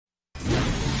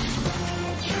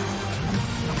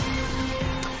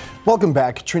Welcome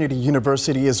back. Trinity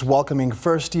University is welcoming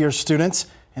first-year students,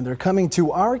 and they're coming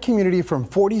to our community from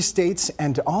 40 states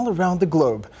and all around the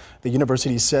globe. The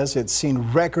university says it's seen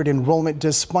record enrollment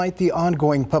despite the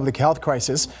ongoing public health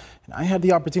crisis. And I had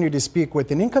the opportunity to speak with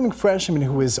an incoming freshman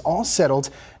who is all settled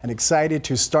and excited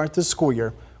to start the school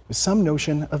year with some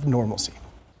notion of normalcy.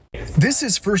 This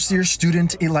is first-year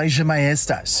student Elijah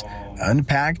Maestas,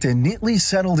 unpacked and neatly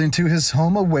settled into his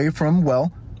home away from,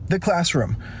 well, the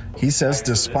classroom. He says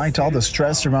despite all the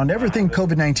stress around everything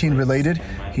COVID-19 related,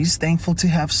 he's thankful to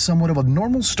have somewhat of a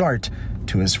normal start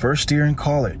to his first year in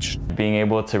college. Being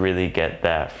able to really get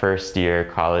that first year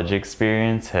college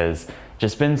experience has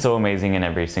just been so amazing in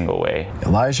every single way.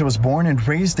 Elijah was born and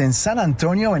raised in San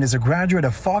Antonio and is a graduate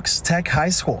of Fox Tech High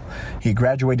School. He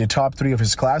graduated top 3 of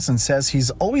his class and says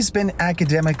he's always been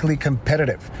academically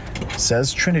competitive.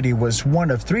 Says Trinity was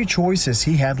one of 3 choices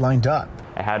he had lined up.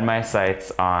 I had my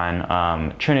sights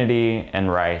on Trinity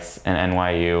and Rice and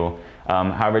NYU.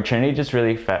 However, Trinity just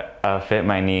really fit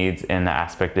my needs in the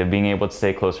aspect of being able to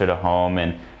stay closer to home,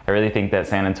 and I really think that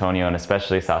San Antonio and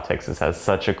especially South Texas has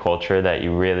such a culture that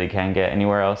you really can't get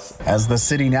anywhere else. As the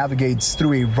city navigates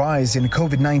through a rise in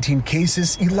COVID-19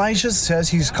 cases, Elijah says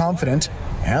he's confident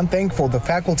and thankful the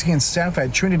faculty and staff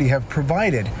at Trinity have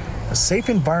provided a safe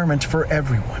environment for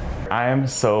everyone. I am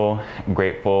so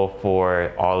grateful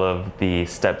for all of the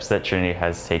steps that Trinity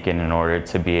has taken in order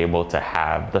to be able to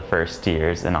have the first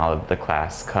years and all of the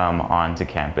class come onto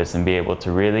campus and be able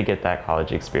to really get that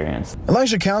college experience.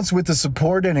 Elijah counts with the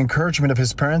support and encouragement of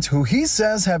his parents, who he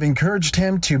says have encouraged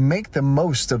him to make the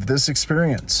most of this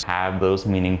experience. Have those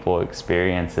meaningful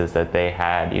experiences that they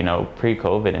had,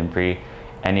 pre-COVID and pre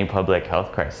any public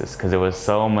health crisis, because it was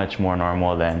so much more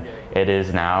normal than it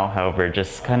is now. However,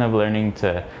 just kind of learning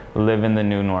to live in the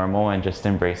new normal and just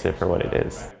embrace it for what it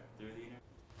is.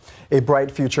 A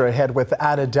bright future ahead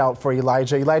without a doubt for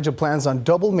Elijah. Elijah plans on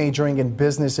double majoring in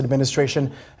business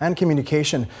administration and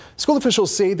communication. School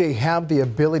officials say they have the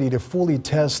ability to fully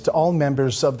test all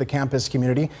members of the campus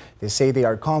community. They say they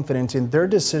are confident in their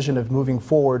decision of moving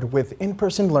forward with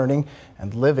in-person learning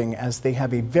and living, as they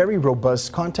have a very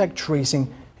robust contact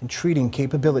tracing and treating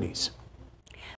capabilities.